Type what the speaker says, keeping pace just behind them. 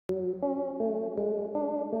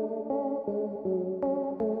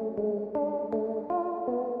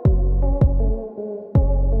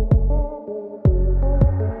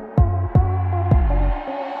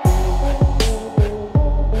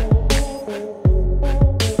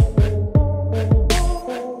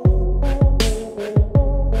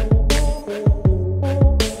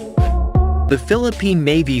The Philippine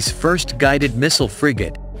Navy's first guided missile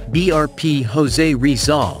frigate, BRP Jose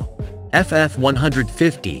Rizal,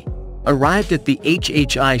 FF-150, arrived at the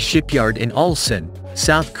HHI shipyard in Ulsan,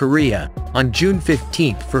 South Korea, on June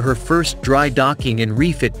 15 for her first dry docking and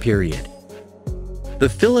refit period. The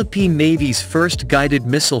Philippine Navy's first guided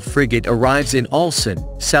missile frigate arrives in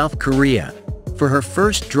Ulsan, South Korea, for her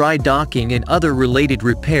first dry docking and other related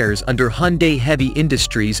repairs under Hyundai Heavy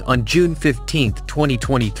Industries on June 15,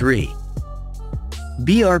 2023.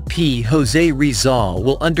 BRP Jose Rizal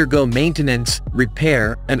will undergo maintenance,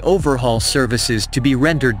 repair, and overhaul services to be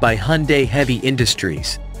rendered by Hyundai Heavy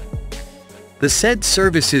Industries. The said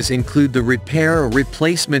services include the repair or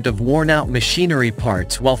replacement of worn-out machinery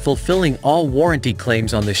parts while fulfilling all warranty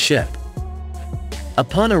claims on the ship.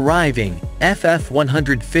 Upon arriving,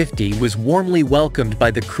 FF-150 was warmly welcomed by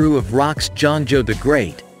the crew of ROKS Jeonjo the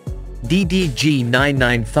Great, DDG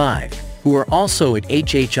 995, who are also at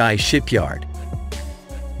HHI shipyard.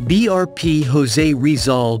 BRP Jose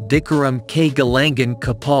Rizal Dikaram K Galangan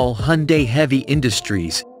Kapal Hyundai Heavy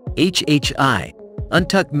Industries, HHI,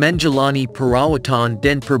 Untuk Menjalani Perawatan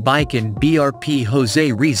Den Perbaikan BRP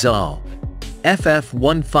Jose Rizal,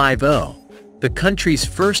 FF-150, the country's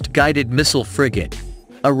first guided missile frigate,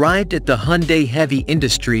 arrived at the Hyundai Heavy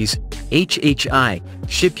Industries, HHI,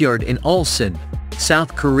 shipyard in Ulsan,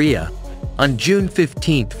 South Korea, on June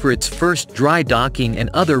 15 for its first dry docking and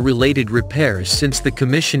other related repairs since the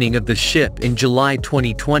commissioning of the ship in July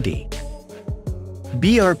 2020.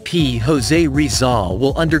 BRP Jose Rizal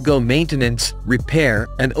will undergo maintenance, repair,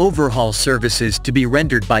 and overhaul services to be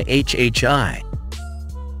rendered by HHI.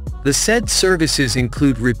 The said services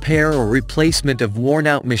include repair or replacement of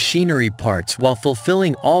worn-out machinery parts while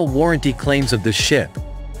fulfilling all warranty claims of the ship,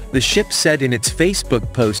 the ship said in its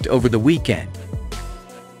Facebook post over the weekend.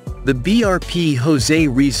 The BRP Jose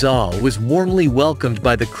Rizal was warmly welcomed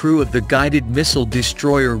by the crew of the guided missile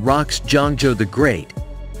destroyer ROKS Jeonjo the Great,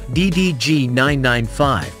 DDG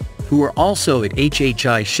 995, who are also at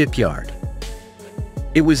HHI shipyard.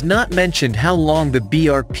 It was not mentioned how long the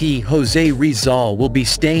BRP Jose Rizal will be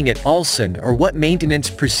staying at Ulsan or what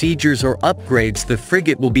maintenance procedures or upgrades the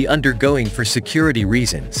frigate will be undergoing for security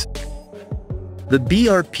reasons. The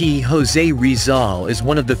BRP Jose Rizal is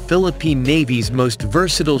one of the Philippine Navy's most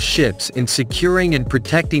versatile ships in securing and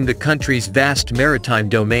protecting the country's vast maritime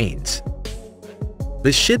domains.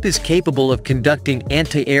 The ship is capable of conducting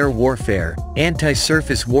anti-air warfare,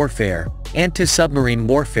 anti-surface warfare, anti-submarine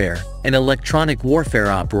warfare, and electronic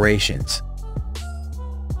warfare operations.